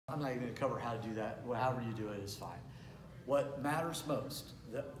I'm not even going to cover how to do that. However you do it is fine. What matters most,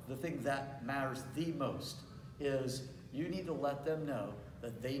 the thing that matters the most, is you need to let them know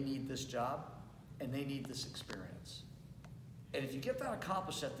that they need this job and they need this experience. And if you get that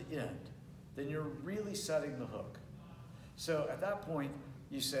accomplished at the end, then you're really setting the hook. So at that point,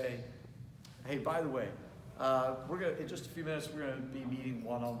 you say, hey, by the way, in just a few minutes, we're going to be meeting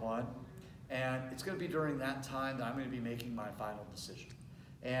one-on-one. And it's going to be during that time that I'm going to be making my final decision.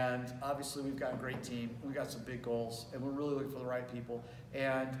 And obviously, we've got a great team. We've got some big goals, and we're really looking for the right people.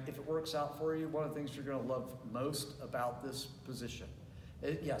 And if it works out for you, one of the things you're going to love most about this position,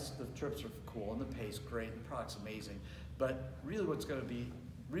 yes, the trips are cool, and the pay's great, and the product's amazing. But really what's going to be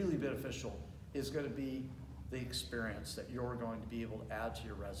really beneficial is going to be the experience that you're going to be able to add to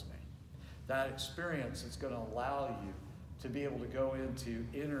your resume. That experience is going to allow you to be able to go into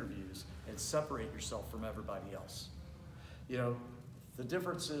interviews and separate yourself from everybody else. You know, the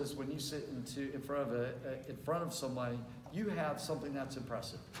difference is when you sit in front of somebody, you have something that's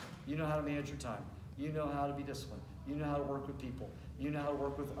impressive. You know how to manage your time. You know how to be disciplined. You know how to work with people. You know how to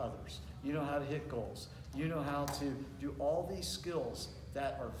work with others. You know how to hit goals. You know how to do all these skills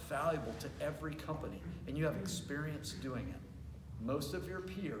that are valuable to every company, and you have experience doing it. Most of your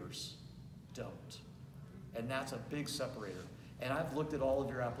peers don't, and that's a big separator. And I've looked at all of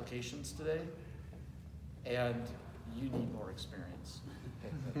your applications today, and you need more experience.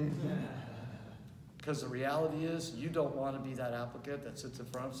 Because the reality is, you don't want to be that applicant that sits in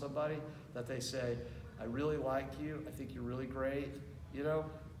front of somebody that they say, I really like you, I think you're really great, you know,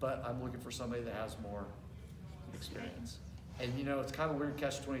 but I'm looking for somebody that has more experience. And you know, it's kind of weird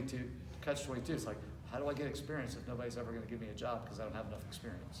catch-22. It's like, how do I get experience if nobody's ever going to give me a job because I don't have enough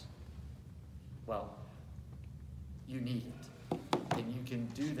experience? Well, you need it, and you can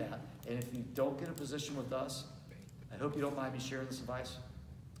do that. And if you don't get a position with us, I hope you don't mind me sharing this advice.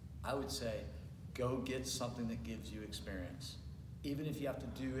 I would say, go get something that gives you experience. Even if you have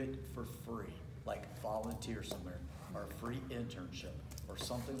to do it for free, like volunteer somewhere, or a free internship, or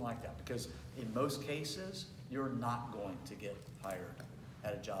something like that. Because in most cases, you're not going to get hired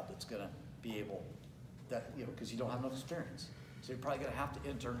at a job that's gonna be able, because you don't have enough experience. So you're probably gonna have to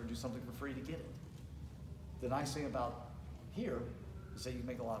intern or do something for free to get it. The nice thing about here is that you can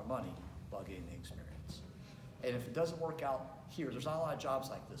make a lot of money while getting the experience. And if it doesn't work out here, there's not a lot of jobs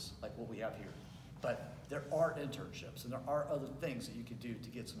like this, like what we have here. But there are internships and there are other things that you can do to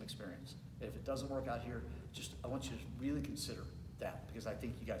get some experience. And if it doesn't work out here, I want you to really consider that, because I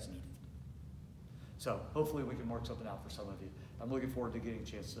think you guys need it. So hopefully we can work something out for some of you. I'm looking forward to getting a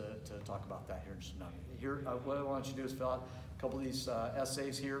chance to talk about that here in just a minute. Here, what I want you to do is fill out a couple of these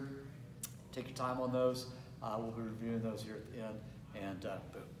essays here. Take your time on those. We'll be reviewing those here at the end, and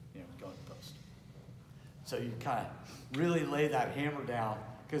boom, go in the post. So you kind of really lay that hammer down,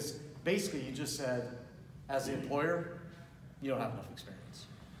 because basically you just said, as the employer, you don't have enough experience.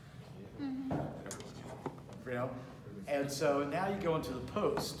 You know? And so now you go into the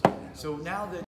post. So now that